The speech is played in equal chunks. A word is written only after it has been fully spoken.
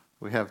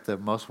We have the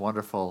most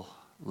wonderful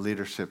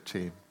leadership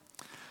team.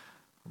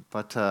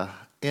 But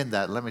in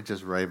that, let me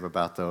just rave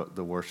about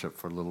the worship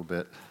for a little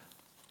bit.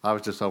 I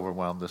was just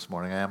overwhelmed this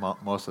morning. I am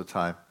most of the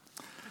time.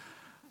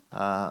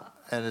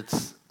 And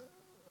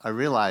I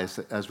realized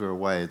as we were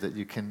away that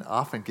you can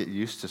often get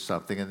used to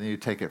something and then you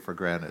take it for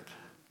granted.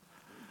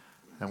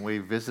 And we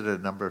visited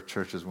a number of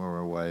churches when we were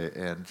away,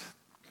 and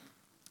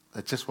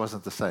it just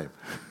wasn't the same.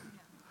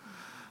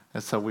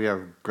 And so we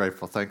are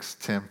grateful. Thanks,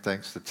 Tim.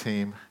 Thanks, the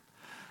team.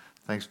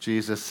 Thanks,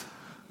 Jesus.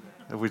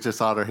 We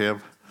just honor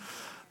him.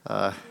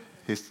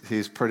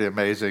 He's pretty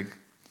amazing.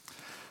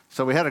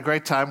 So we had a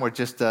great time. We're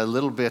just a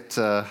little bit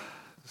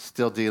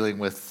still dealing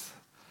with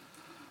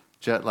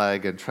jet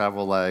lag and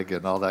travel lag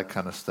and all that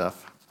kind of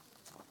stuff.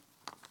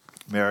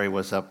 Mary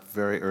was up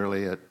very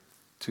early at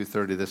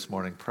 2:30 this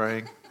morning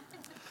praying.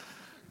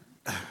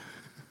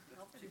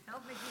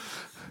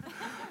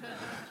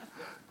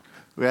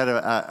 We had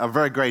a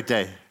very great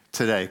day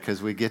today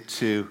because we get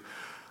to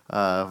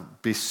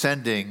be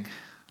sending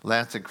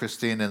Lance and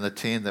Christine and the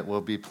team that will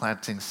be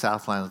planting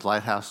Southlands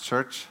Lighthouse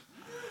Church.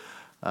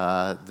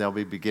 They'll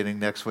be beginning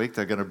next week.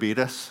 They're going to beat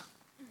us.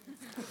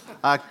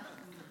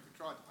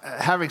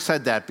 Having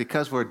said that,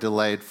 because we're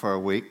delayed for a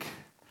week,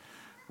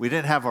 we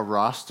didn't have a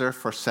roster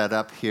for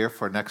setup here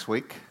for next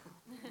week.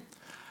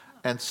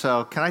 And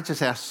so can I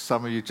just ask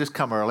some of you, just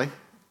come early.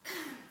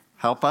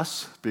 Help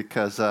us,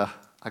 because I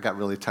got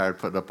really tired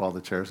putting up all the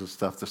chairs and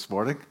stuff this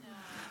morning.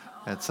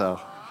 And so,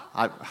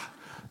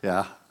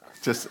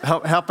 just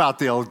help out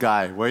the old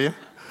guy, will you?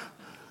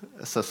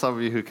 So some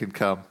of you who can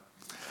come.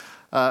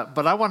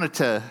 But I wanted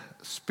to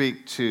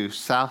speak to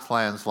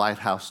Southlands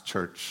Lighthouse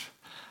Church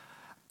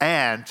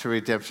and to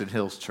Redemption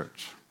Hills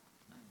Church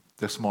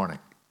this morning.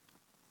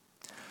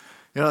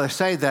 You know, they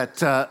say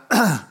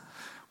that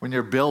when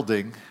you're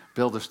building,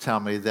 builders tell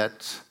me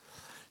that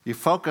you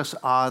focus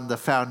on the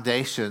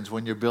foundations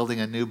when you're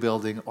building a new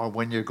building or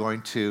when you're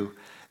going to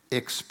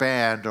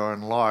expand or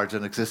enlarge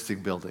an existing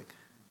building.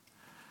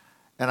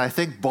 And I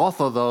think both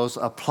of those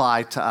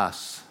apply to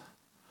us.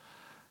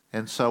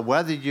 And so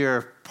whether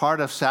you're part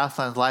of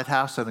Southlands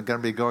Lighthouse and are going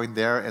to be going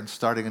there and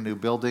starting a new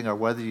building, or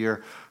whether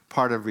you're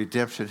part of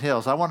Redemption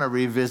Hills, I want to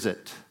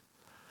revisit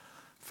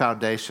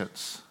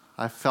foundations.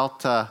 I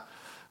felt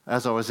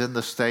as I was in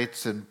the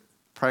States and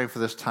praying for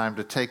this time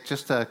to take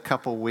just a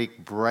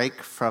couple-week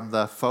break from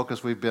the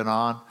focus we've been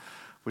on,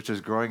 which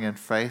is growing in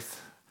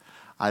faith.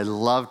 I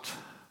loved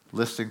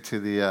listening to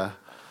the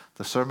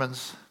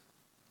sermons.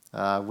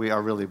 We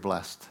are really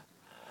blessed.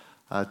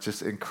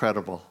 Just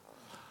incredible.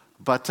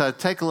 But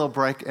take a little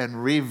break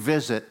and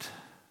revisit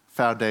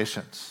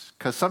foundations,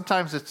 because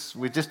sometimes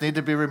we just need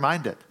to be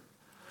reminded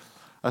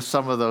of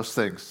some of those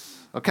things.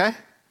 Okay?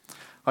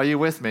 Are you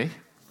with me?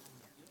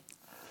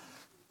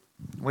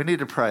 We need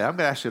to pray. I'm going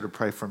to ask you to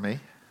pray for me.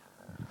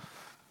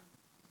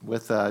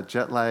 With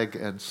jet lag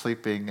and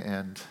sleeping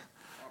and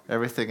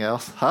everything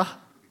else. Huh?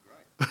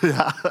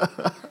 Yeah.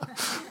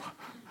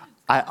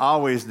 I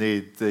always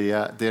need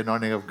the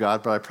anointing of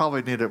God, but I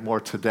probably need it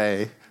more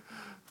today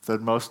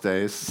than most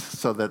days,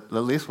 so that at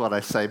least what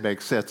I say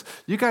makes sense.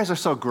 You guys are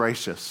so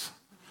gracious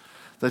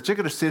that you're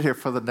going to sit here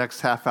for the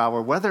next half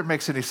hour, whether it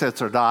makes any sense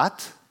or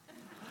not.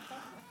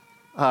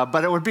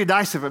 But it would be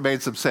nice if it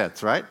made some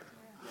sense, right?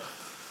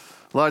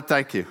 Lord,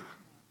 thank you.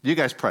 You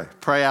guys pray.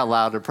 Pray out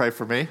loud and pray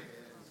for me.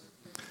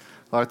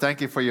 Lord,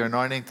 thank you for your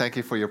anointing. Thank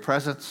you for your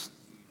presence.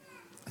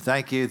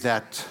 Thank you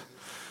that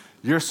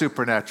you're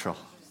supernatural,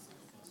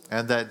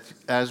 and that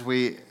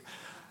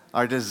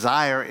our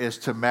desire is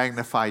to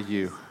magnify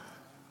you.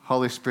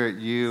 Holy Spirit,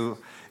 you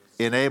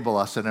enable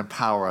us and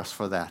empower us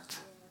for that.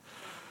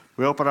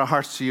 We open our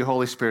hearts to you,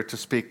 Holy Spirit, to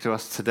speak to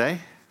us today.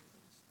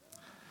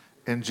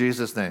 In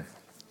Jesus' name,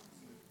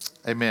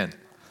 amen.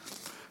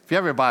 If you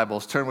have your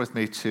Bibles, turn with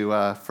me to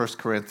 1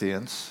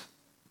 Corinthians.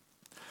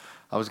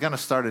 I was going to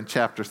start in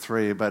chapter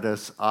 3, but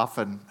as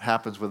often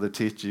happens with a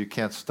teacher, you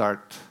can't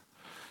start.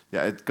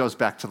 Yeah, it goes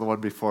back to the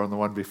one before and the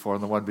one before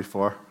and the one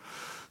before.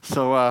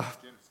 So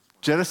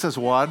Genesis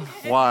 1.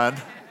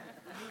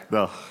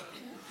 No.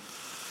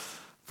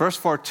 Verse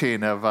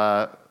 14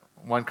 of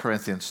 1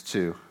 Corinthians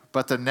 2.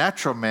 But the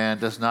natural man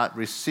does not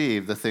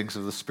receive the things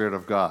of the Spirit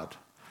of God,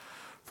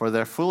 for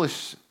they're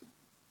foolishness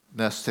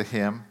to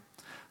him,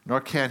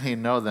 nor can he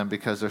know them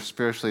because they're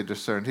spiritually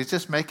discerned. He's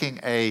just making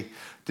a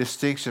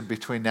distinction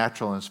between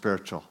natural and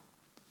spiritual.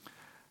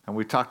 And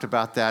we talked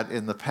about that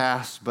in the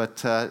past,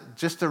 but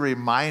just a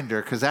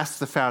reminder, because that's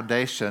the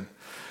foundation,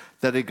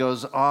 that he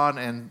goes on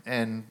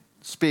and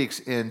speaks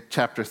in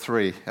chapter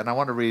 3. And I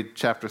want to read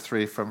chapter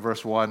 3 from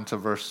verse 1 to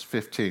verse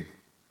 15.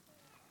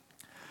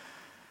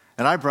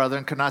 And I,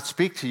 brethren, cannot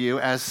speak to you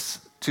as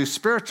to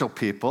spiritual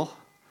people,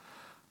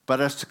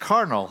 but as to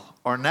carnal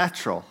or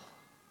natural,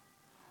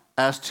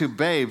 as to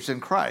babes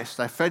in Christ.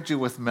 I fed you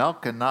with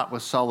milk and not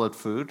with solid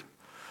food,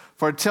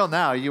 for until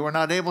now you were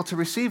not able to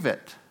receive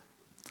it.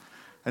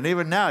 And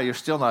even now you're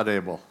still not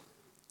able.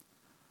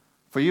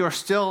 For you are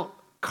still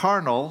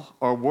carnal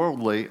or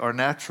worldly or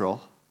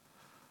natural.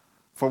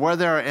 For where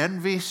there are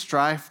envy,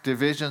 strife,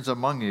 divisions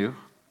among you,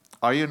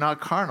 are you not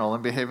carnal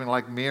and behaving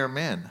like mere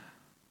men?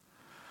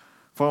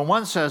 For when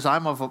one says,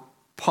 I'm of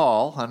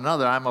Paul, and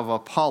another, I'm of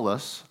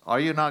Apollos, are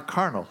you not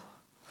carnal?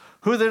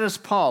 Who then is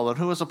Paul, and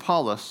who is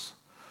Apollos?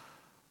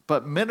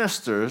 But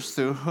ministers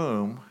through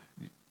whom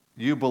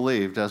you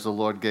believed, as the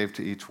Lord gave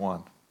to each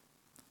one.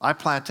 I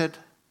planted,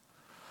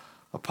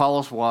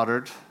 Apollos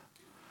watered,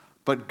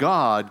 but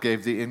God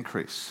gave the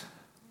increase.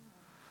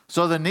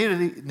 So then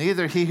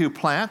neither he who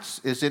plants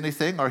is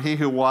anything, or he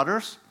who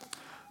waters,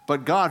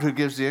 but God who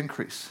gives the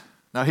increase.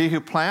 Now he who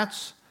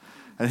plants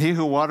and he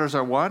who waters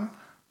are one,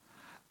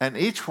 and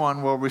each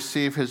one will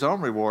receive his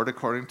own reward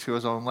according to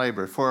his own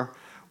labor. For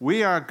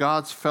we are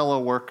God's fellow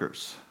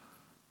workers.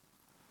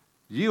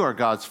 You are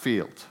God's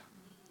field.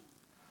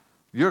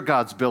 You're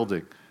God's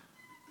building.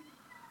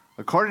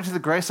 According to the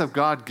grace of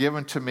God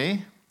given to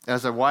me,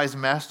 as a wise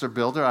master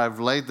builder, I've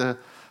laid the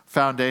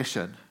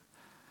foundation,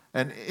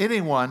 and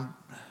anyone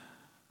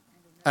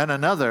and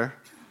another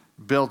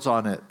builds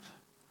on it.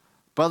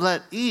 But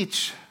let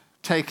each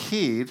take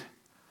heed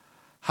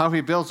how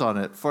he builds on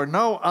it. For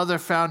no other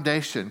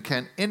foundation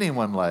can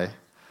anyone lay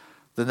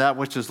than that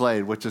which is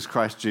laid, which is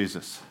Christ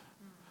Jesus.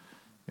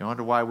 You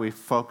wonder why we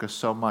focus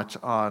so much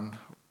on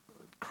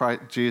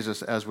Christ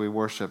Jesus as we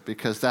worship,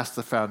 because that's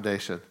the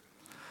foundation.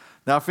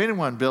 Now, if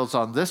anyone builds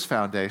on this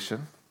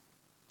foundation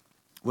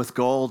with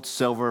gold,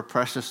 silver,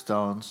 precious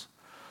stones,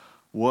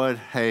 wood,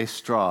 hay,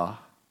 straw,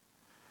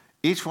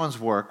 each one's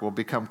work will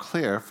become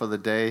clear, for the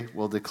day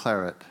will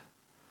declare it,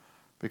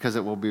 because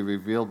it will be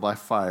revealed by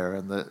fire,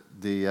 and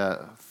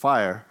the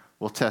fire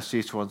will test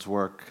each one's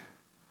work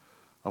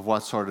of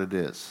what sort it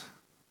is.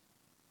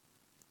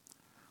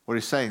 What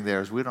he's saying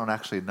there is we don't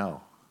actually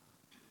know.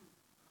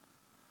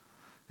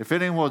 If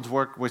anyone's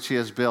work which he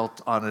has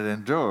built on it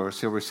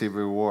endures, he'll receive a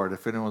reward.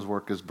 If anyone's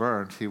work is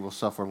burned, he will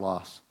suffer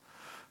loss.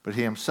 But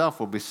he himself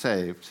will be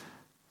saved,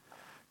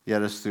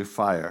 yet it's through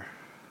fire.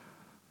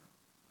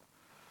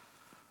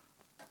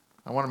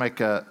 I want to make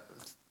a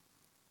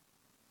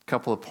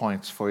couple of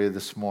points for you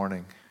this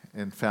morning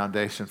in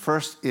foundation.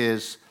 First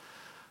is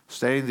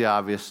stating the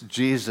obvious: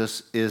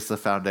 Jesus is the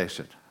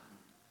foundation.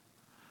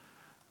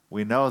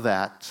 We know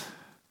that,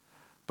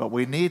 but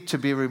we need to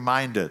be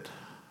reminded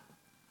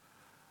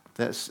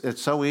that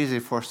it's so easy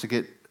for us to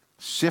get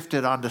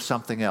shifted onto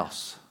something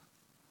else.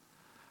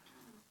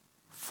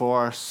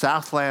 For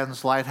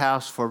Southlands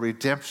Lighthouse, for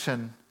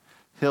Redemption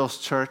Hills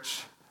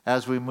Church,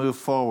 as we move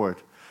forward,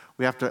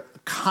 we have to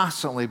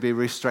constantly be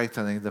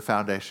re-strengthening the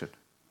foundation,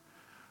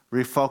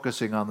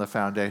 refocusing on the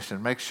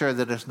foundation. Make sure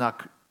that it's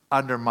not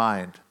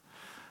undermined.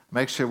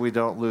 Make sure we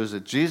don't lose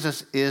it.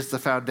 Jesus is the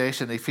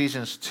foundation.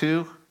 Ephesians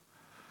 2,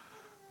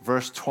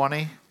 verse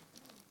 20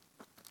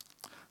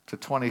 to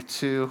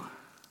 22,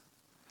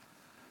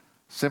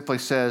 simply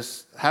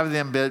says, having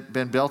them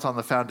been built on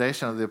the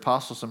foundation of the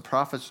apostles and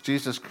prophets,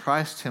 Jesus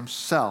Christ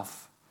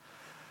himself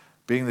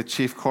being the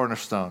chief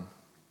cornerstone,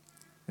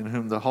 in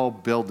whom the whole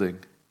building,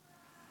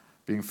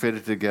 being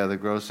fitted together,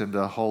 grows into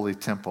a holy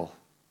temple,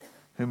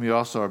 whom you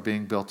also are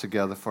being built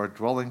together for a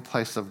dwelling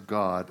place of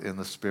God in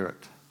the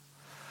Spirit.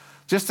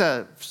 Just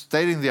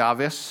stating the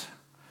obvious,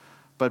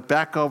 but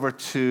back over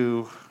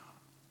to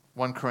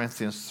 1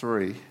 Corinthians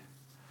 3.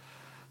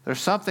 There's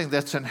something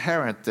that's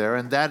inherent there,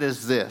 and that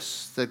is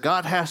this, that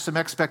God has some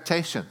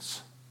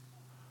expectations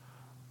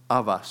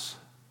of us.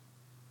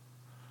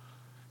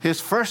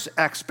 His first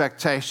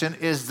expectation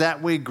is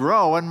that we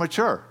grow and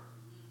mature.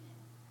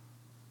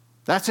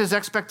 That's his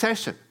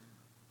expectation.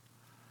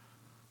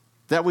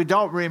 That we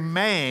don't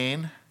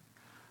remain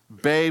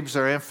babes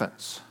or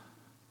infants.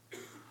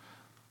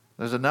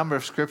 There's a number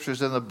of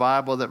scriptures in the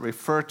Bible that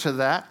refer to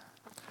that,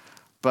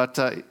 but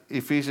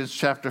Ephesians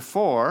chapter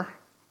 4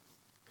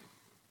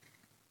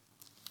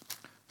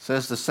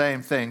 says the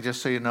same thing,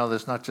 just so you know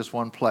there's not just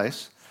one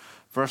place.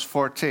 Verse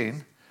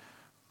 14,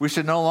 we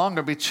should no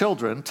longer be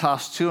children,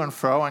 tossed to and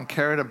fro and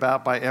carried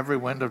about by every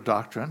wind of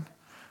doctrine,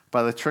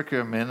 by the trickery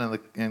of men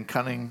and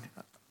cunning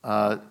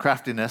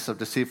craftiness of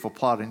deceitful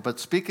plotting,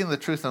 but speaking the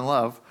truth in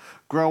love,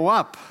 grow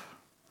up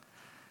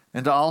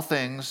into all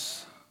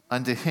things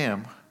unto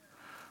him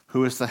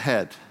who is the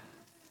head,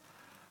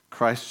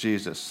 Christ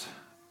Jesus.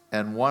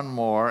 And one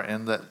more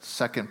in that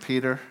 2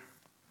 Peter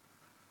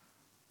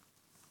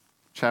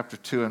chapter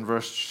 2 and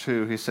verse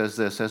 2, he says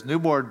this, as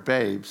newborn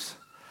babes,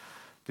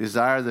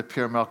 desire the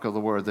pure milk of the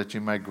word that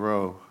you may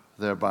grow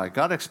thereby.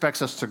 God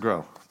expects us to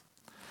grow.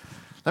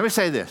 Let me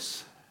say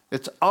this.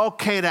 It's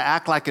okay to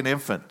act like an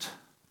infant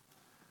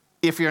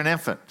if you're an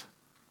infant.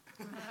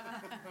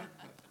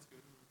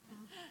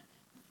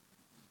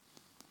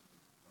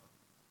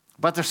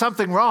 But there's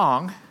something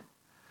wrong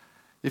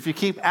if you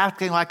keep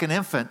acting like an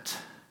infant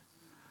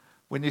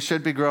when you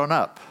should be grown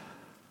up.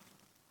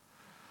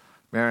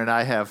 Mary and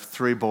I have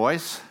 3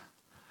 boys.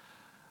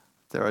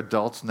 They're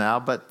adults now,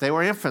 but they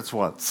were infants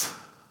once.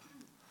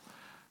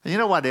 And you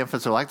know what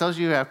infants are like. Those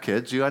of you who have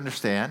kids, you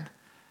understand.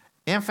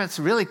 Infants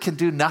really can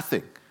do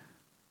nothing.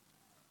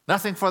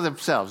 Nothing for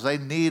themselves. They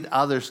need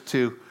others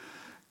to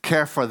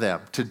care for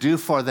them, to do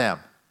for them.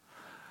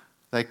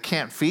 They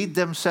can't feed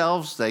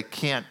themselves. They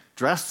can't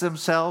dress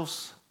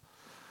themselves.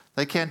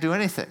 They can't do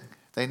anything.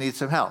 They need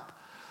some help.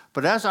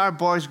 But as our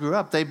boys grew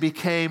up, they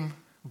became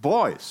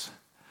boys.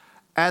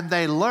 And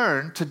they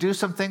learned to do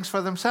some things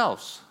for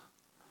themselves.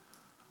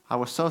 I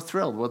was so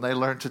thrilled when they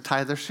learned to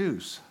tie their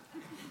shoes.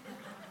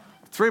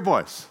 3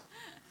 boys.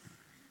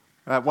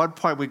 At one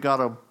point, we got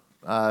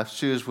them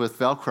shoes with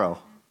Velcro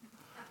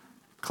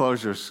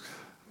closures.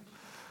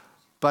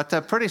 But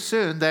pretty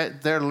soon,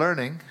 they're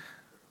learning.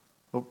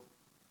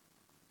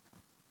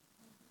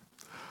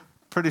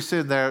 Pretty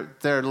soon,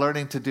 they're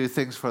learning to do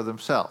things for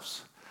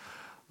themselves.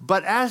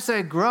 But as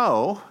they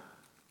grow,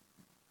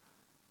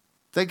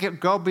 they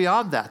go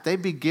beyond that. They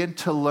begin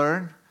to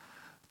learn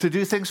to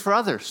do things for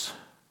others.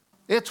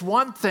 It's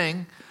one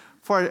thing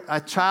for a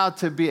child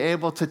to be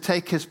able to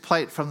take his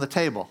plate from the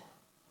table.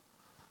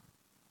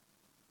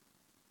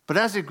 But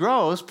as he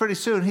grows, pretty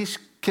soon he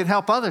can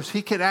help others.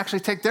 He can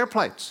actually take their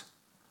plates.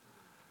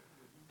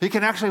 He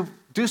can actually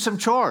do some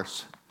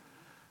chores.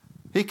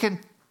 He can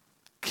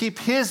keep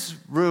his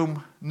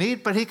room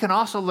neat, but he can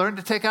also learn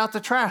to take out the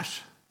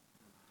trash.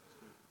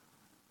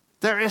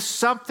 There is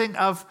something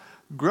of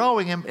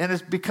growing, and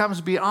it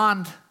becomes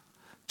beyond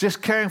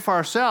just caring for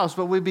ourselves,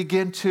 but we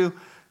begin to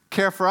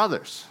care for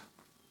others.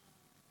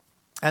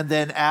 And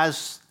then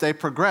as they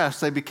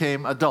progressed, they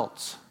became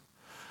adults.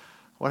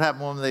 What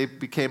happened when they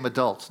became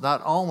adults?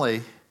 Not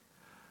only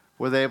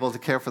were they able to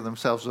care for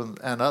themselves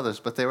and others,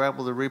 but they were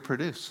able to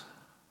reproduce.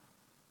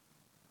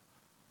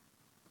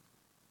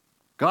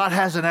 God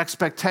has an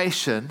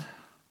expectation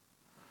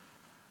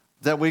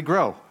that we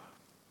grow.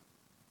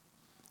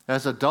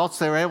 As adults,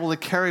 they were able to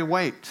carry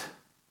weight.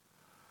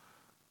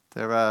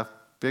 They're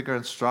bigger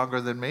and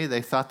stronger than me.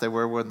 They thought they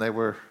were when they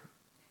were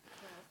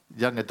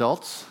young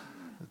adults.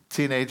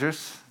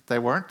 Teenagers, they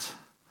weren't.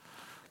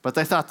 But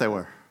they thought they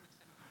were.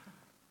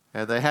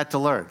 And they had to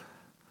learn.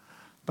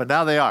 But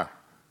now they are.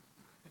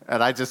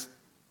 And I just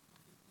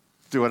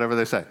do whatever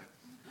they say.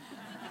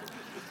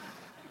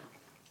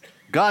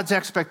 God's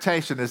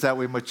expectation is that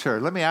we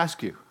mature. Let me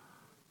ask you,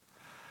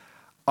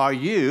 are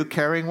you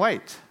carrying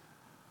weight?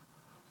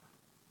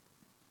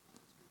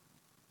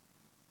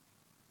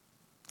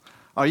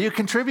 Are you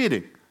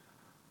contributing?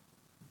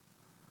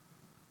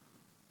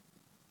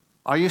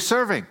 Are you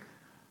serving?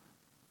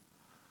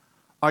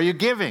 Are you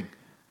giving?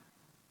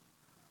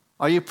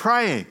 Are you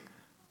praying?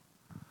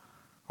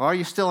 Or are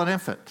you still an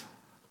infant?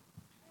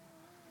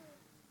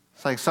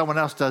 It's like someone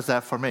else does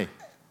that for me.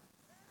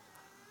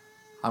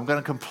 I'm going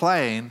to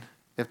complain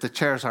if the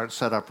chairs aren't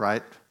set up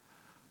right,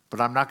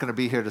 but I'm not going to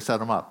be here to set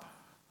them up.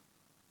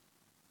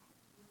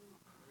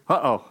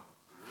 Uh-oh.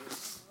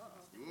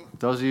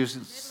 Those of you,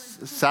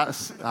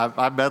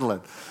 I'm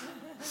meddling.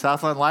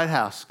 Southland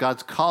Lighthouse,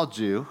 God's called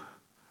you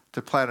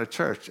to plant a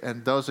church.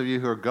 And those of you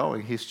who are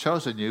going, He's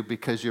chosen you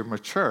because you're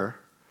mature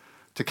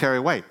to carry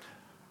weight.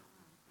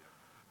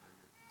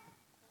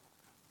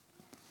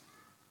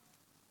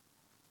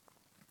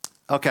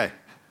 Okay,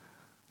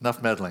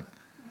 enough meddling.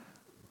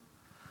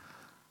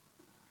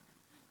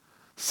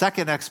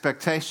 Second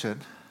expectation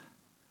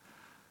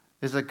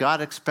is that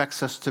God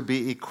expects us to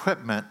be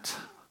equipment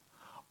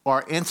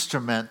or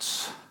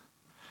instruments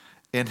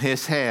in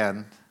His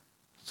hand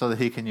so that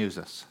He can use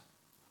us.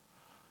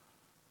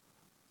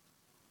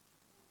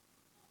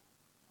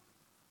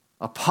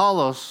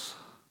 Apollos,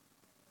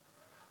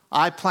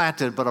 I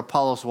planted, but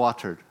Apollos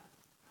watered.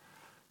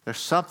 There's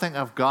something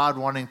of God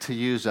wanting to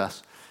use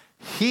us.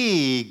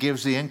 He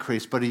gives the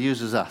increase, but He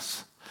uses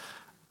us.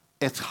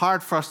 It's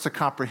hard for us to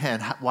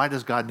comprehend. Why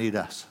does God need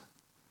us?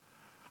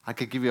 I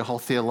could give you a whole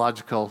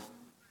theological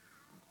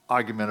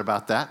argument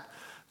about that,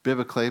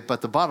 biblically,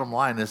 but the bottom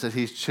line is that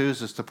He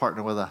chooses to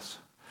partner with us.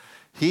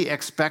 He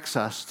expects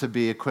us to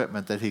be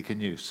equipment that He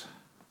can use.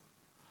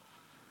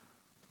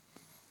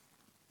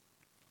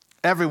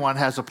 Everyone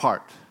has a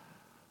part.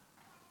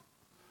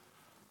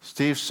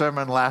 Steve's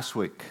sermon last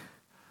week,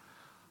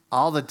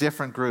 all the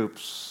different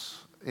groups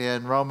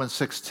in Romans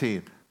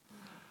 16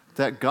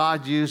 that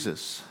God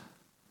uses.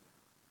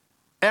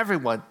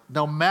 Everyone,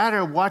 no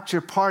matter what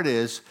your part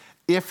is,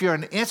 if you're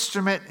an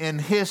instrument in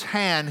His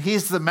hand,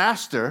 He's the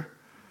master,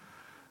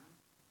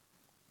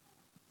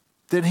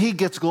 then He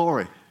gets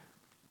glory.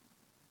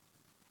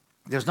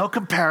 There's no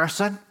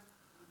comparison.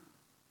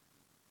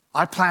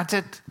 I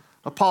planted,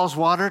 Apollos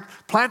watered.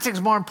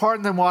 Planting's more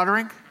important than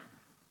watering.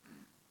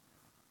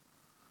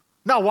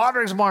 No,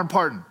 watering's more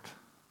important.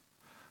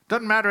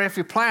 Doesn't matter if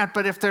you plant,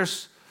 but if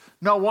there's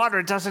no water,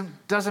 it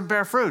doesn't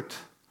bear fruit.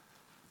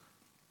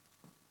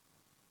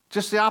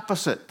 Just the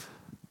opposite.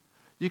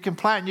 You can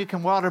plant and you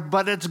can water,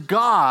 but it's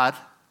God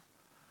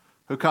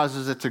who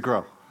causes it to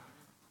grow.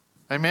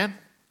 Amen?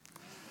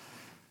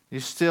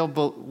 You still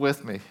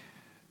with me?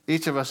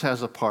 Each of us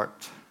has a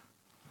part.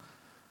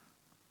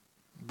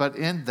 But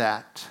in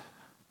that,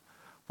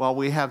 while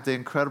we have the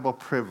incredible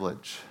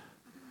privilege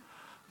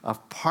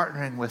of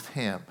partnering with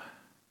Him,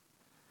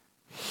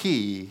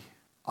 He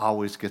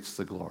always gets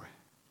the glory.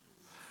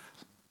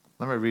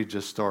 Let me read you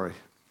a story.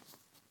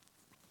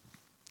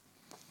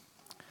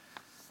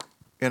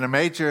 In a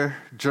major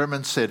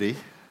German city,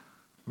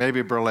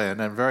 maybe Berlin,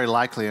 and very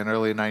likely in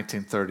early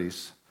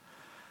 1930s,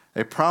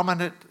 a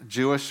prominent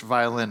Jewish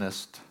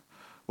violinist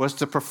was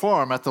to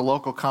perform at the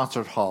local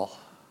concert hall.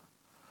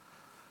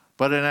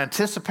 But in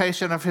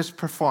anticipation of his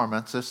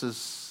performance, this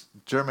is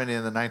Germany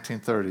in the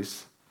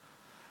 1930s,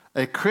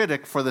 a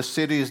critic for the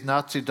city's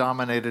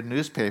Nazi-dominated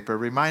newspaper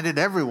reminded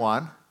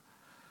everyone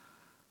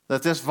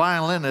that this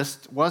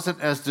violinist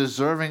wasn't as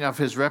deserving of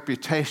his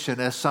reputation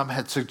as some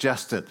had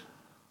suggested.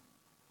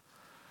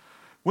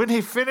 When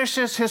he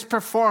finishes his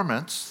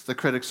performance, the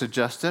critic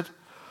suggested,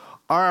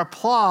 our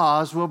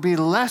applause will be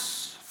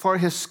less for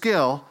his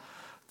skill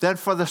than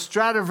for the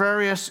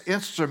Stradivarius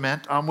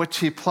instrument on which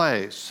he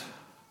plays.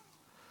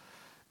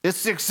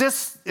 It's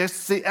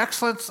the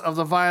excellence of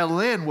the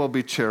violin we'll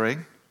be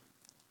cheering,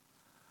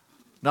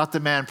 not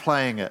the man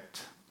playing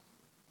it.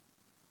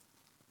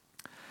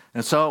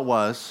 And so it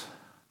was.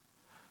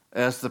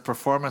 As the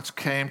performance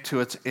came to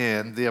its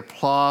end, the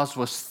applause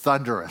was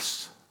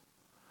thunderous.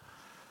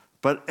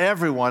 But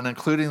everyone,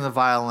 including the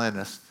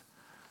violinist,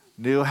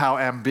 knew how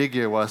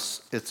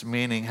ambiguous its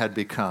meaning had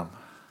become.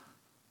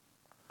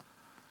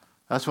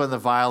 That's when the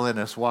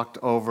violinist walked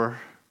over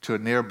to a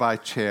nearby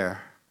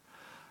chair,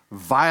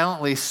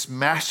 violently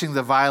smashing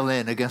the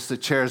violin against the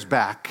chair's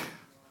back,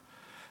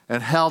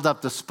 and held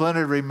up the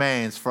splintered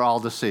remains for all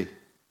to see.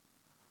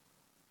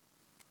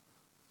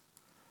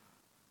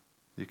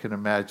 You can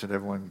imagine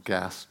everyone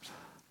gasped.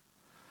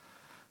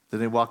 Then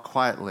he walked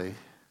quietly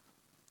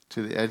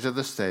to the edge of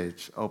the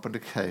stage, opened a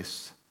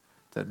case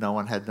that no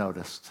one had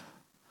noticed,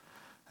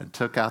 and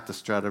took out the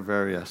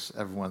Stradivarius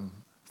everyone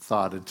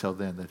thought until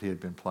then that he had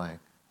been playing.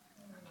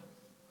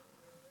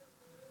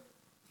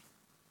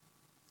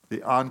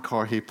 The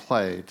encore he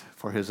played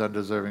for his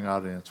undeserving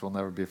audience will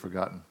never be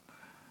forgotten.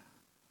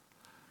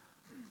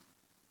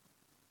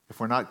 If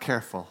we're not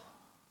careful,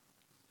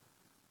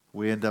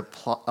 we end up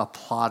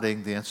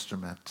applauding the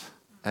instrument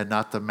and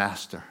not the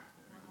master.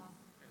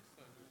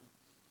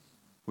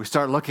 We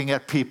start looking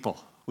at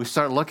people. We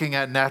start looking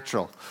at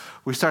natural.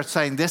 We start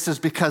saying, this is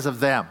because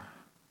of them.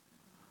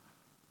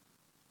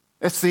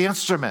 It's the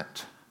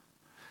instrument.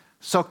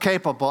 So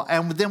capable.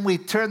 And then we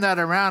turn that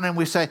around and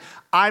we say,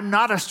 I'm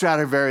not a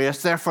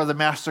Stradivarius, therefore the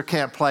master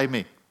can't play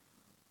me.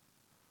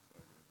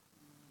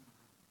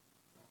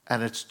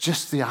 And it's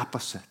just the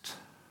opposite.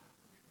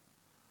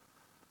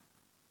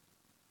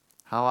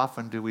 How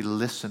often do we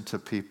listen to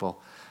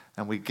people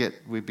and we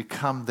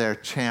become their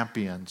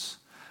champions,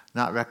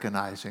 not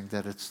recognizing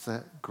that it's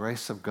the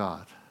grace of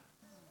God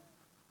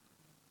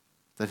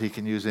that he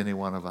can use any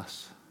one of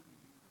us.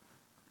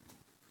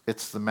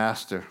 It's the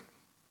master.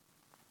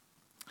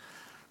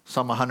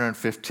 Psalm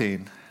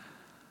 115,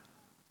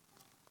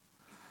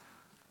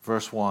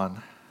 verse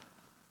 1.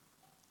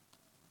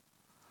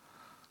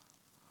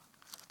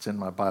 It's in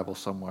my Bible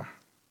somewhere.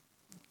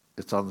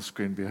 It's on the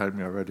screen behind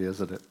me already,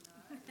 isn't it?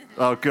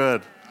 Oh,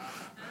 good.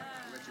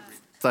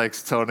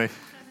 Thanks, Tony.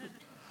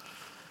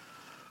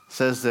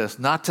 Says this,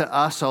 not to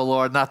us, O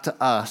Lord, not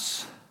to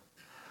us,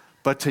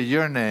 but to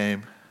your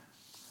name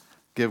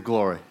give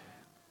glory.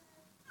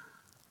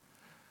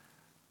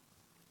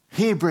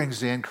 He brings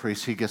the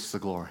increase, he gets the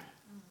glory.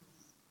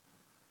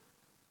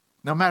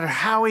 No matter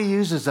how he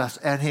uses us,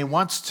 and he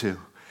wants to,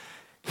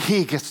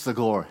 he gets the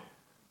glory.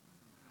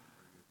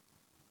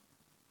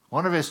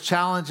 One of his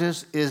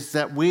challenges is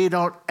that we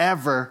don't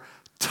ever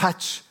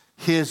touch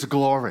his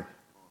glory.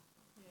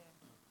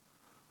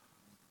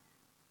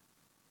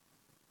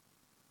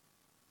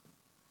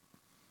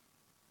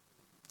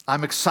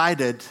 I'm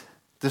excited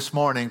this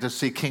morning to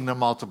see kingdom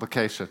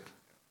multiplication.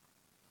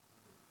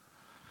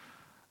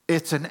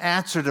 It's an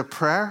answer to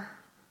prayer,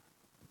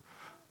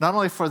 not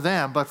only for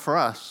them, but for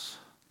us.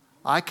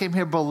 I came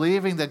here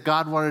believing that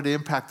God wanted to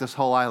impact this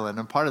whole island,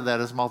 and part of that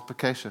is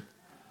multiplication.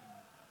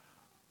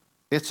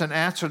 It's an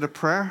answer to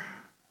prayer.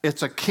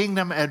 It's a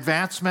kingdom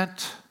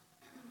advancement.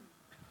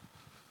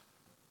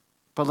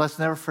 But let's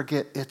never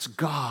forget, it's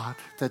God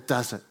that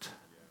does it.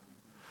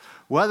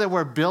 Whether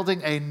we're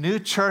building a new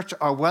church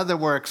or whether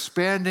we're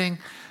expanding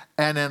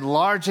and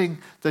enlarging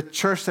the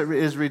church that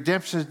is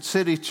Redemption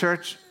City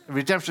Church,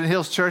 Redemption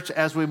Hills Church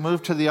as we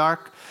move to the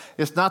ark,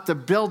 it's not the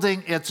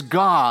building, it's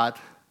God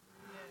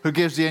who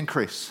gives the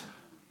increase.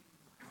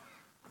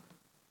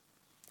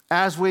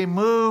 As we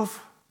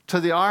move to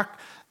the ark,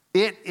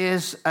 it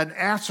is an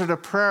answer to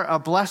prayer, a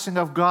blessing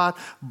of God,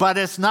 but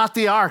it's not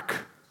the ark.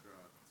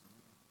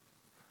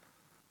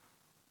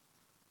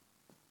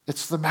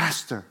 It's the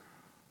master.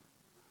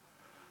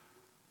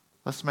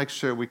 Let's make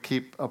sure we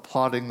keep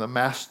applauding the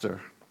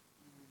master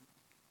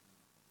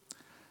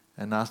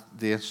and not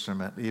the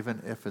instrument,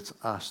 even if it's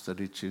us that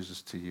he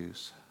chooses to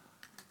use.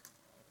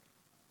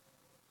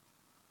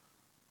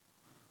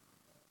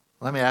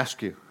 Let me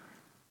ask you,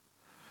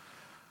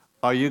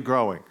 are you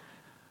growing?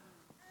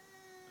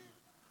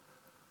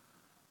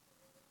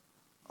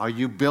 Are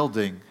you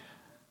building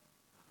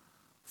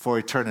for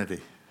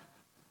eternity?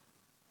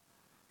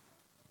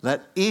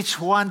 Let each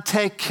one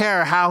take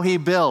care how he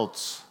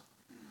builds.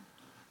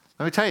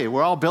 Let me tell you,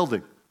 we're all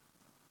building.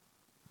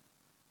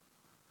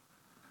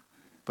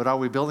 But are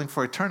we building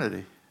for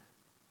eternity?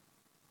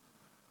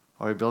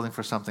 Or are we building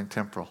for something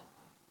temporal?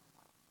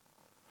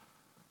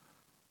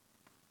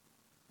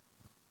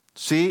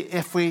 See,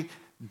 if we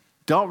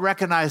don't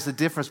recognize the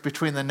difference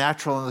between the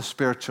natural and the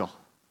spiritual,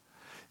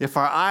 if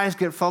our eyes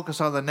get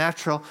focused on the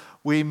natural,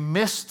 we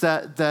miss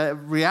the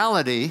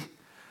reality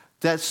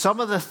that some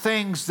of the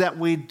things that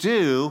we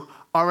do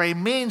are a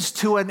means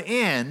to an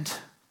end.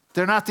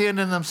 They're not the end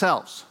in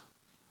themselves.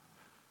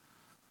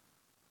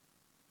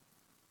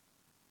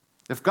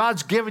 If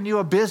God's given you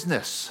a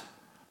business,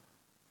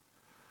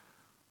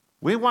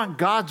 we want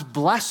God's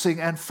blessing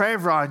and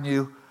favor on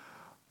you,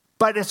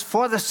 but it's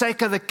for the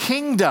sake of the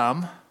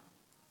kingdom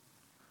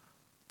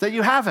that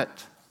you have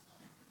it.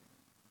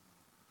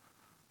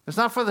 It's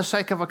not for the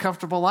sake of a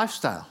comfortable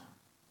lifestyle.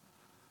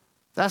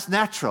 That's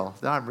natural.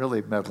 Now I'm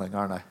really meddling,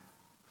 aren't I?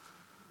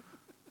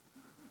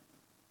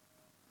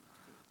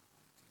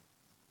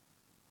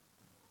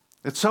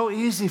 It's so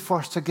easy for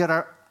us to get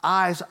our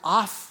eyes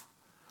off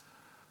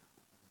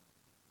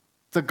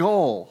the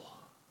goal,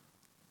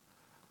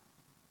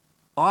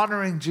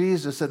 honoring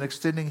Jesus and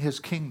extending his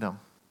kingdom.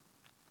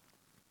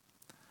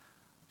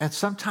 And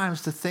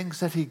sometimes the things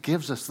that he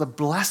gives us, the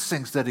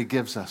blessings that he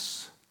gives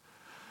us,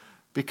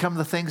 become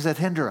the things that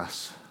hinder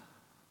us.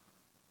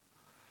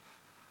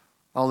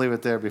 I'll leave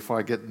it there before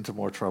I get into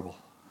more trouble.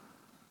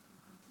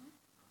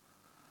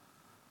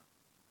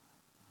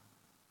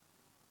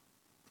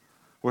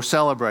 We're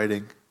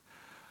celebrating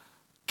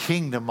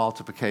kingdom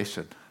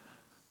multiplication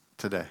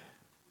today.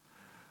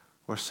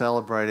 We're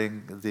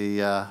celebrating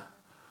the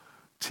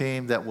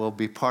team that will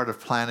be part of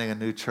planning a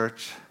new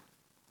church.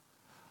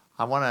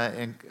 I want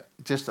to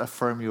just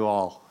affirm you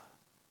all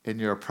in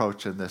your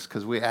approach in this,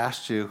 because we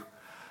asked you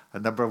a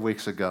number of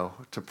weeks ago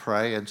to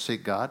pray and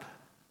seek God,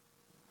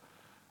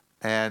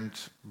 and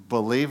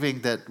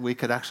believing that we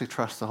could actually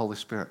trust the Holy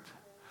Spirit.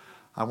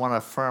 I want to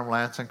affirm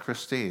Lance and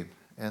Christine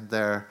and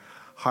their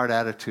heart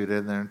attitude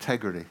and their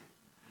integrity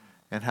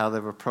and how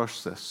they've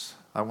approached this.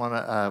 I want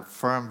to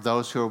affirm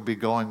those who will be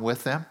going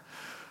with them,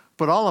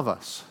 but all of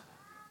us,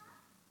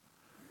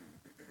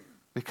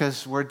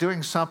 because we're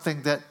doing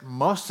something that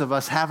most of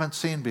us haven't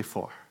seen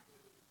before.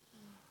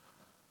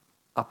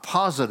 A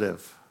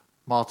positive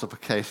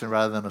multiplication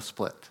rather than a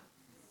split.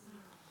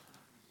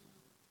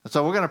 And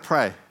so we're going to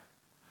pray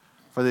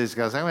for these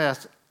guys. I'm going to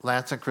ask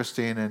Lance and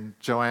Christine and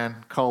Joanne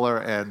Kohler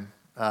and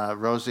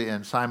Rosie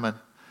and Simon,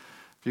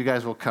 if you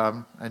guys will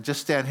come and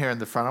just stand here in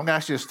the front. I'm going to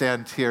ask you to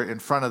stand here in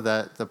front of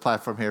the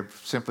platform here,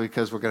 simply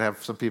because we're going to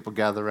have some people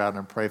gather around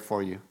and pray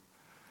for you.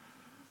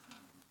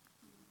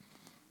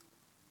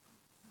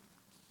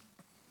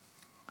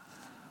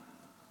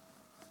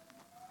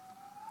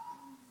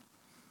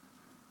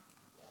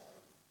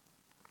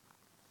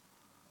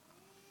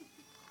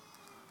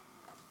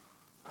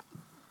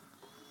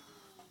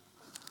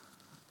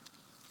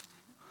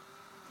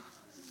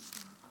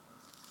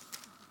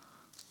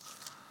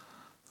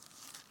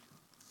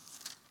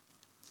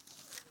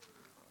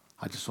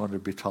 I just wanted to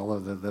be taller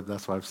than them.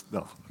 That's why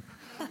no.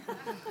 We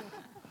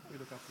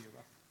look up to you,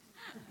 Russ.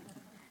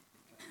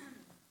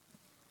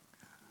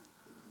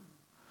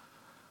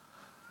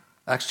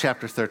 Acts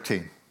chapter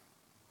 13.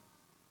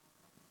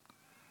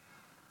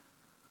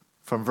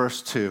 From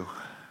verse 2.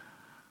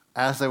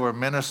 As they were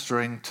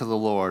ministering to the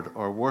Lord,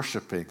 or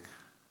worshiping,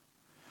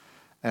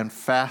 and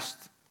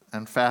fasted,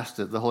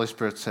 the Holy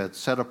Spirit said,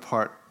 "Set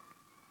apart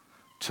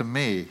to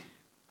me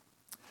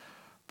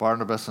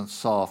Barnabas and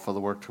Saul for the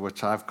work to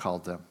which I've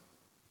called them."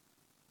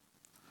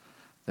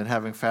 Then,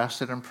 having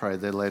fasted and prayed,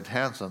 they laid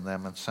hands on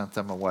them and sent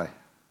them away.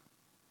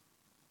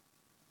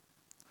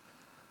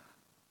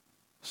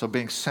 So,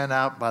 being sent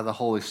out by the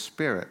Holy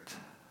Spirit,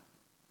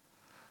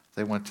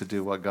 they went to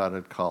do what God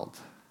had called.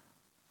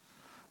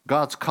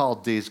 God's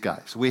called these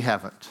guys. We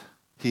haven't.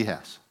 He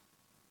has.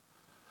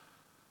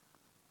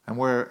 And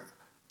we're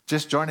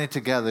just joining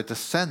together to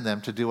send them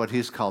to do what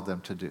he's called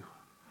them to do.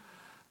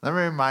 Let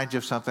me remind you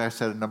of something I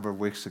said a number of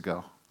weeks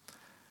ago.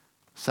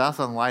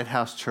 Southland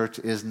Lighthouse Church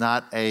is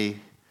not a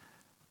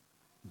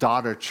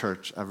daughter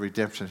church of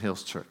Redemption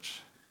Hills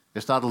Church.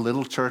 It's not a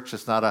little church.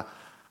 It's not a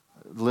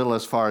little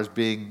as far as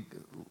being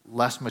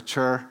less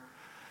mature.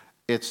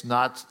 It's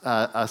not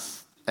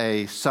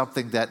a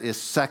something that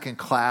is second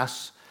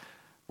class.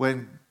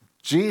 When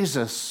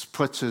Jesus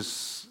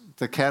puts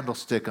the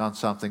candlestick on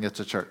something, it's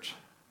a church.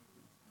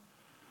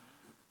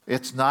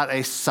 It's not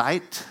a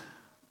site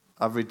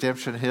of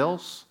Redemption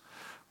Hills.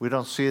 We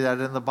don't see that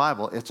in the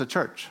Bible. It's a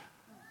church.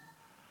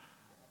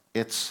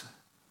 It's,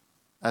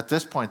 at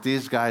this point,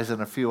 these guys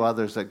and a few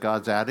others that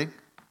God's adding.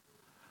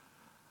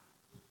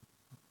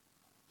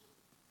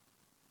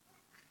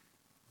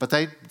 But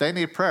they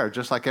need prayer,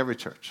 just like every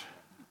church.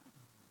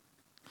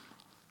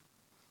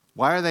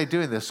 Why are they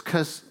doing this?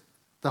 Because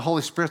the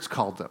Holy Spirit's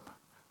called them.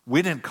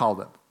 We didn't call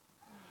them.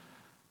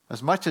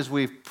 As much as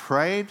we've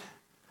prayed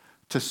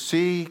to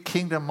see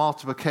kingdom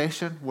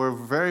multiplication, we're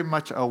very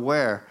much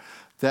aware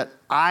that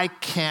I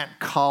can't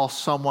call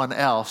someone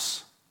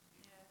else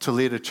to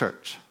lead a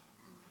church.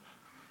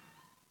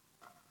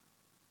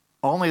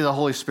 Only the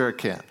Holy Spirit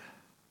can.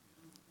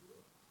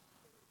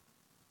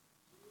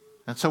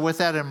 And so with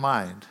that in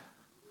mind,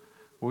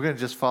 we're going to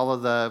just follow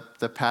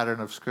the pattern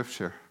of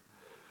Scripture,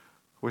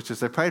 which is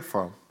they prayed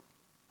for him.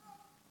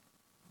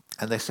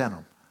 And they sent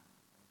them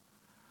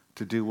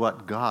to do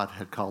what God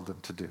had called them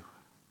to do.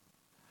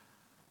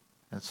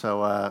 And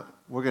so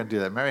we're going to do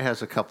that. Mary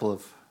has a couple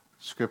of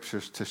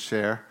scriptures to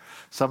share.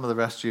 Some of the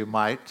rest of you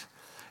might.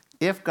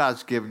 If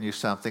God's given you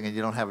something and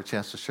you don't have a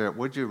chance to share it,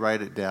 would you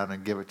write it down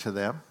and give it to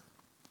them?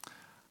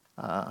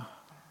 I'm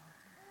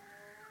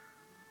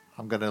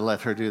going to let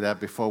her do that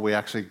before we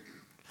actually,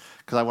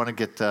 because I want to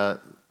get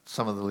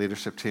some of the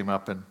leadership team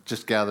up and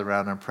just gather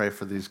around and pray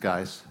for these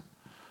guys.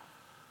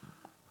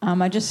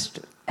 I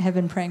just have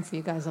been praying for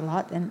you guys a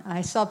lot, and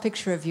I saw a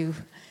picture of you,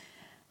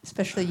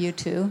 especially you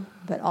two,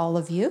 but all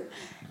of you,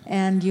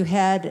 and you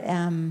had,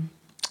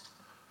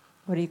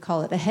 what do you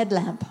call it, a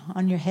headlamp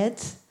on your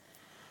heads.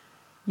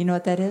 You know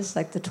what that is?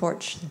 Like the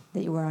torch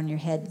that you wear on your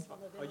head.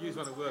 I use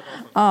one at work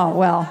often. Oh,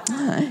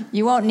 well,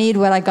 you won't need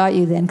what I got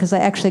you then, because I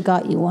actually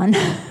got you one.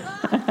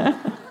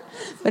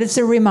 But it's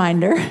a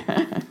reminder.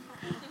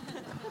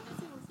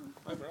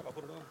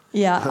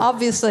 Yeah,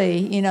 obviously,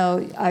 you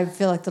know, I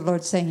feel like the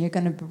Lord's saying you're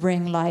going to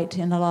bring light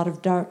in a lot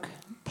of dark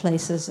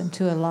places and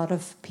to a lot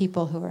of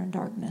people who are in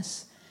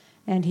darkness.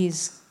 And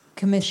He's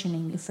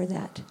commissioning you for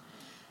that.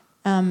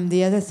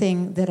 The other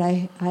thing that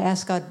I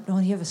asked God,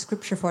 don't you have a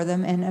scripture for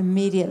them? And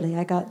immediately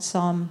I got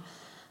Psalm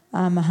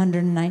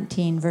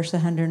 119, verse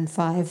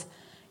 105.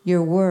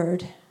 Your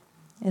word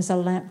is a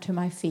lamp to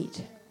my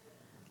feet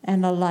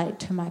and a light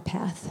to my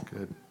path.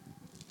 Good.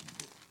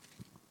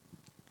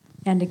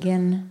 And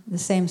again, the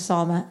same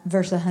Psalm,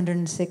 verse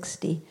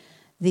 160.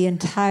 The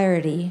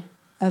entirety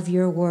of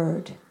your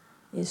word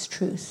is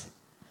truth.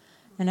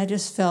 And I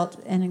just felt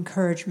an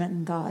encouragement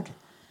in God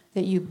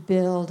that you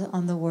build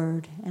on the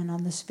word and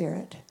on the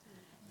Spirit,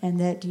 and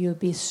that you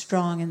be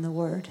strong in the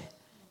word,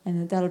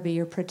 and that'll be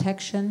your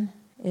protection.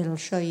 It'll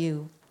show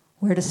you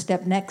where to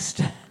step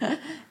next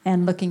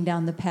and looking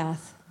down the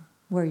path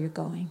where you're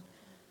going.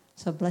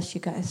 So bless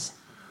you guys.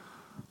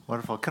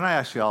 Wonderful. Can I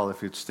ask you all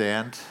if you'd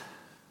stand,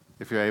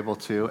 if you're able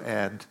to,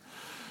 and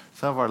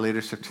some of our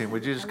leadership team,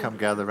 would you just come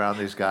gather around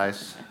these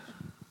guys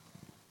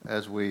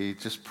as we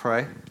just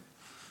pray?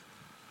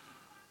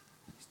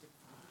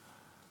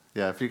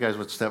 Yeah, if you guys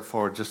would step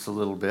forward just a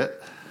little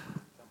bit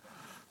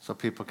so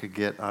people could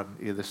get on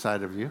either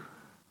side of you.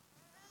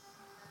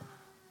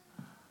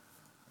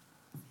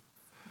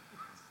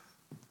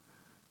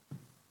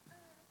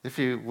 If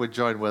you would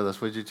join with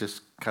us, would you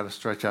just kind of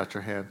stretch out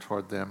your hand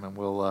toward them, and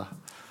we'll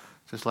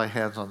just lay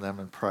hands on them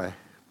and pray.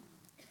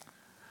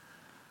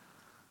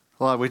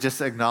 Lord, we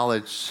just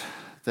acknowledge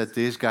that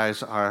these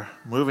guys are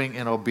moving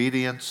in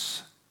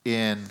obedience,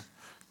 in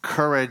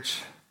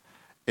courage,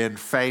 in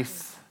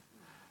faith,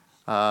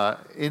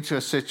 into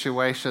a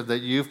situation that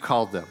you've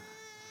called them.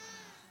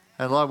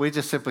 And Lord, we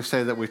just simply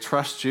say that we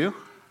trust you.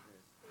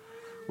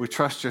 We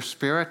trust your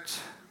Spirit.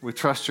 We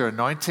trust your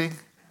anointing.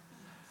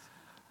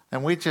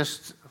 And we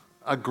just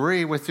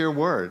agree with your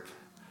word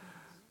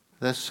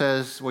that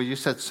says, well, you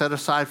said, set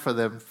aside for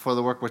them for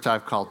the work which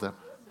I've called them.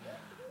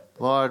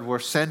 Lord, we're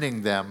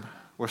sending them.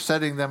 We're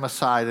setting them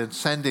aside and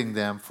sending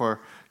them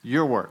for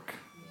your work.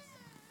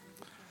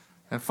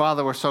 And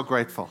Father, we're so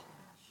grateful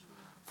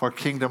for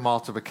kingdom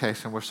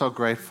multiplication. We're so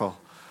grateful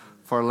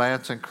for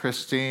Lance and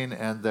Christine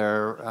and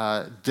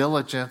their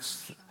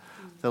diligence.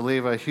 They'll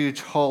leave a huge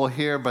hole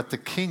here, but the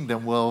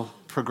kingdom will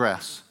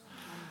progress.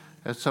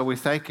 And so we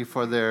thank you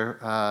for their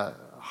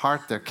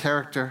heart, their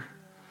character,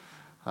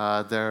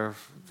 their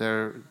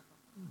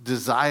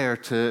desire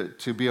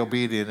to be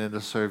obedient and to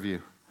serve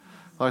you.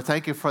 Lord,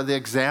 thank you for the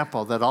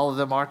example that all of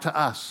them are to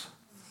us.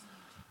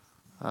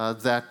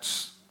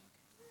 That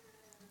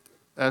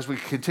as we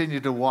continue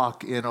to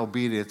walk in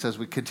obedience, as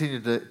we continue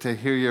to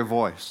hear your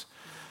voice,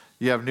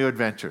 you have new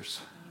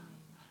adventures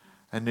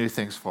and new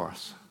things for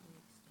us.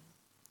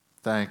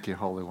 Thank you,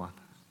 Holy One.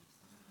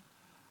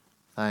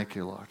 Thank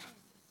you, Lord.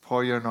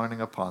 Pour your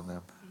anointing upon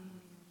them.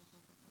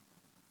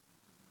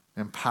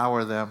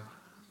 Empower them.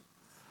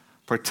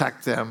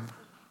 Protect them.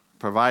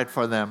 Provide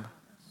for them.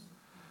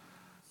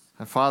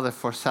 And Father,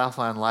 for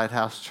Southland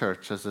Lighthouse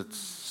Church, as it's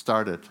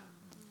started,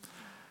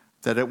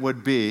 that it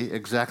would be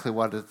exactly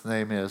what its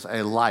name is,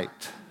 a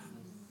light.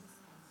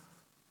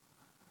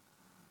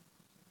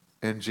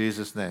 In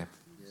Jesus' name.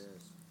 Yes.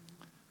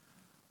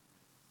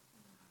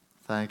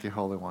 Thank you,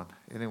 Holy One.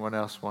 Anyone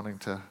else wanting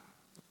to?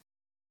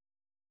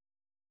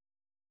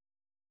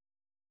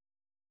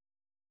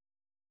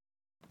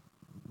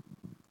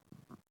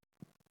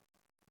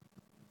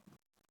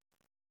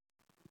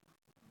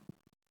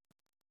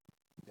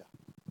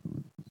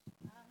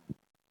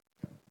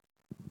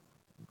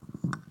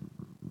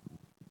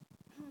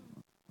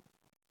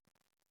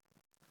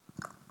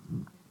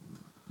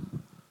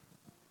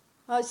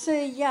 I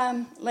see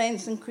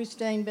Lance and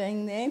Christine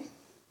being there,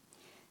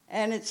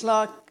 and it's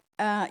like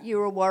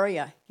you're a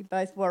warrior. You're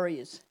both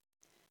warriors.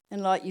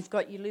 And like you've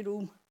got your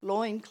little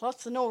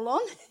loincloths and all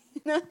on,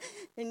 you know,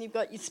 and you've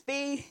got your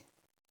spear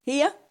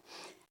here,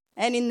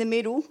 and in the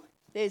middle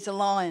there's a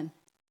lion,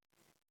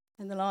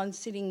 and the lion's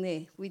sitting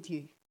there with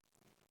you.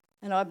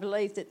 And I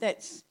believe that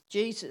that's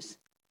Jesus,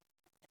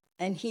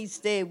 and he's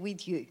there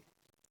with you.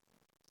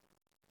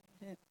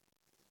 Yeah.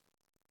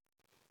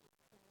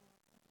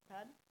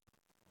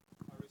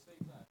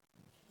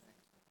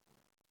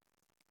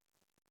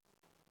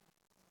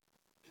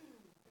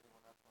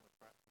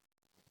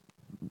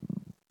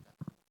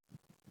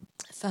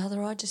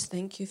 Father, I just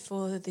thank you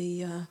for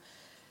the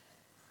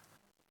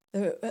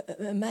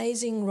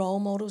amazing role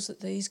models that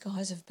these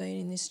guys have been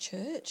in this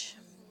church.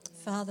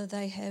 Father,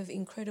 they have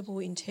incredible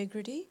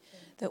integrity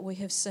that we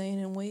have seen,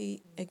 and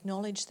we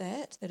acknowledge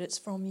that it's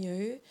from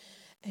you,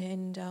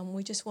 and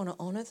we just want to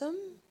honour them.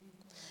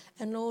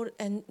 And Lord,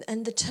 and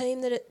the team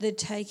that they're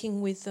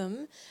taking with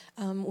them,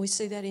 we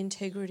see that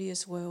integrity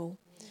as well.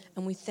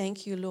 And we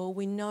thank you, Lord.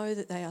 We know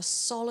that they are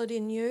solid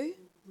in you,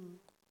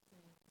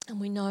 and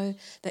we know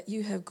that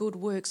you have good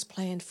works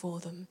planned for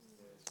them.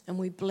 And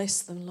we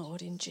bless them,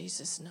 Lord, in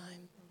Jesus'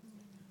 name.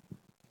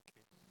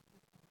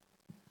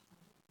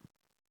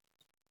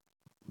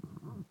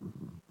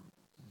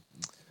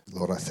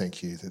 Lord, I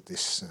thank you that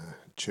this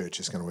church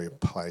is going to be a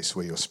place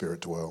where your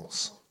Spirit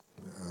dwells.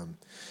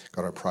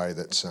 God, I pray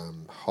that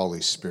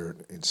Holy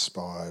Spirit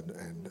inspired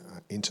and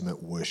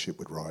intimate worship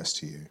would rise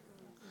to you.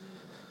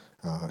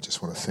 I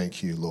just want to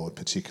thank you, Lord,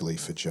 particularly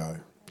for Jo,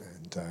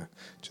 and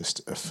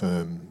just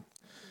affirm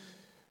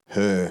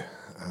her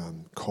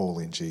call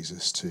in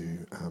Jesus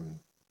to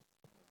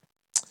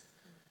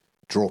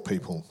draw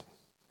people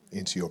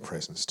into your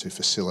presence, to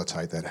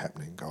facilitate that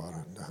happening, God.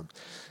 And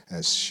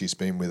as she's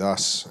been with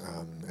us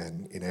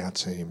and in our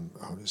team,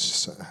 I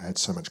had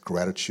so much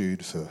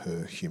gratitude for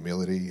her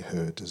humility,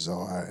 her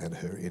desire and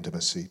her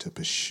intimacy to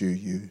pursue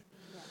you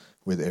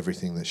with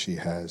everything that she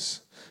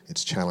has.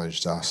 It's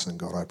challenged us, and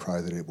God, I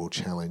pray that it will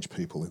challenge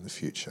people in the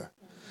future.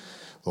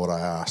 Lord, I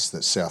ask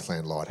that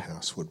Southland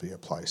Lighthouse would be a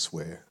place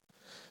where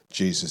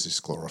Jesus is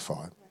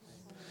glorified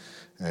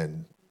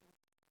and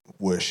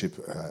worship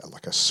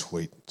like a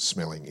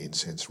sweet-smelling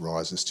incense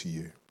rises to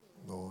you,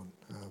 Lord.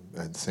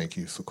 And thank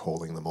you for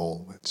calling them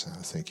all. But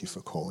thank you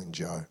for calling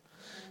Jo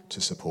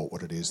to support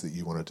what it is that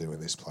you want to do in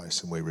this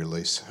place. And we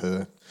release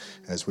her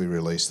as we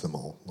release them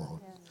all,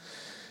 Lord,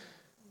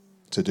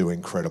 to do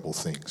incredible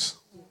things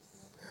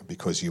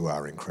because you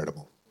are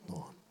incredible,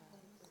 Lord.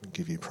 We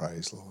give you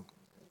praise, Lord.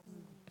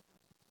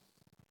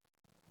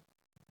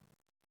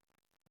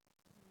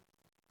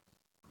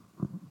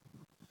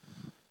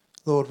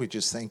 Lord, we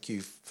just thank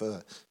you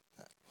for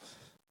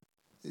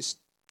this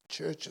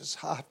church's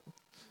heart,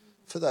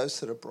 for those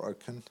that are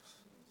broken,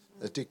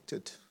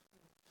 addicted,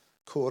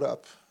 caught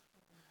up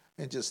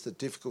in just the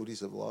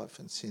difficulties of life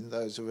and sin,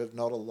 those who have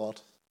not a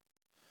lot,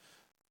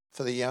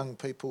 for the young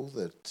people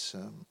that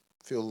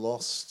feel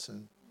lost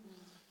and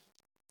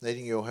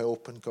needing your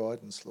help and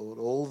guidance, Lord,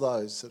 all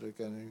those that are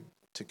going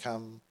to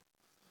come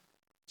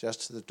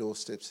just to the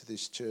doorsteps of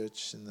this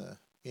church in the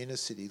inner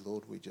city,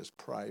 Lord, we just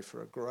pray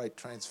for a great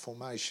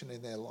transformation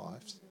in their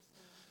lives,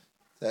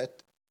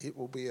 that it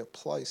will be a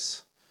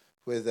place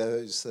where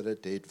those that are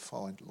dead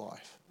find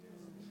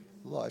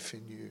life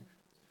in you.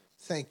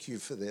 Thank you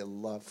for their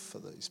love for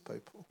these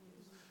people,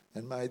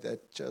 and may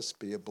that just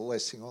be a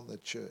blessing on the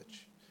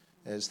church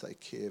as they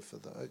care for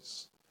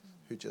those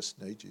who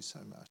just need you so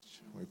much.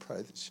 We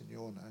pray this in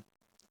your name.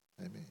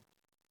 Amen.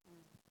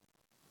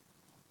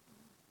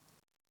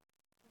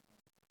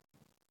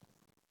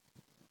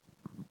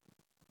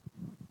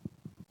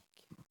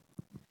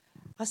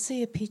 I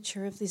see a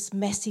picture of this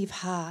massive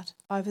heart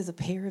over the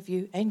pair of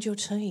you and your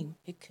team.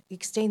 It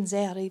extends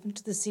out even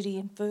to the city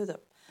and further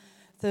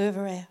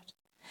out.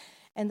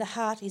 And the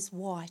heart is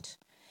white,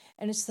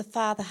 and it's the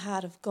Father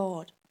heart of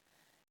God.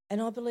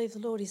 And I believe the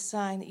Lord is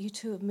saying that you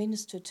two have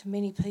ministered to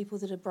many people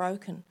that are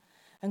broken,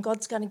 and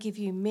God's going to give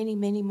you many,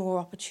 many more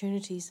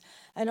opportunities.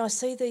 And I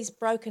see these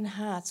broken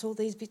hearts, all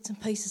these bits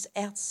and pieces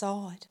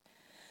outside.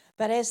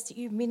 But as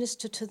you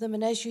minister to them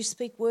and as you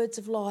speak words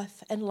of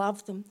life and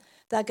love them,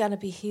 they're going to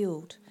be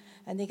healed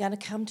and they're going to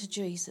come to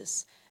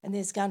Jesus, and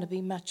there's going to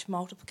be much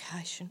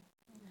multiplication.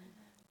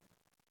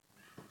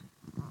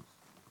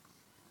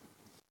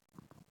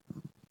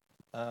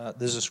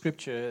 There's a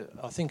scripture,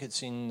 I think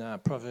it's in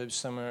Proverbs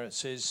somewhere, it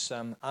says,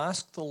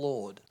 ask the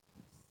Lord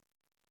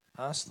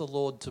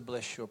to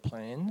bless your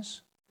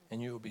plans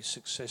and you will be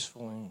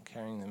successful in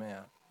carrying them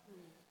out.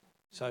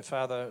 So,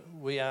 Father,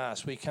 we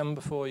come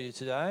before you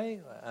today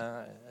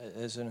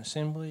as an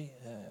assembly,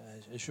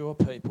 as your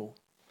people.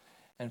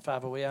 And,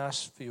 Father, we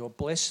ask for your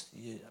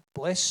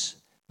bless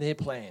their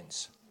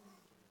plans.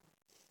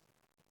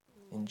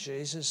 In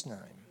Jesus'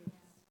 name.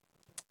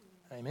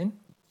 Amen.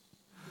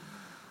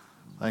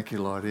 Thank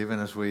you, Lord. Even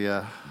as we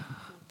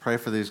pray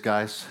for these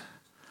guys,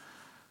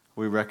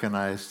 we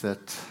recognize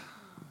that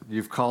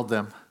you've called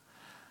them.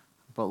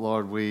 But,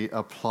 Lord, we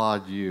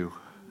applaud you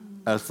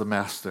as the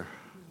master,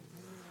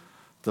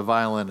 the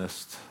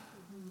violinist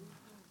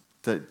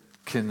that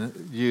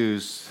can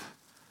use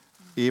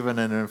even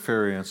an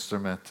inferior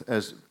instrument,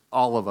 as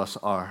all of us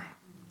are.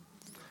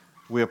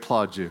 We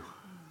applaud you,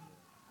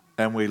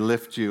 and we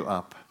lift you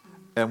up,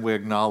 and we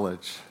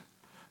acknowledge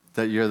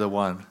that you're the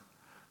one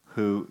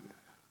who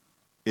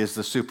is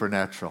the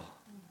supernatural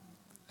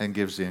and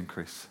gives the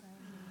increase.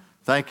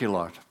 Thank you,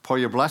 Lord. Pour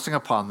your blessing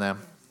upon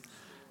them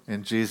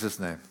in Jesus'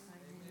 name.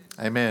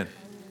 Amen.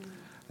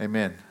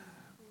 Amen.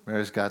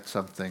 Mary's got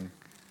something.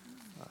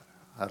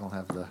 I don't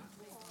have the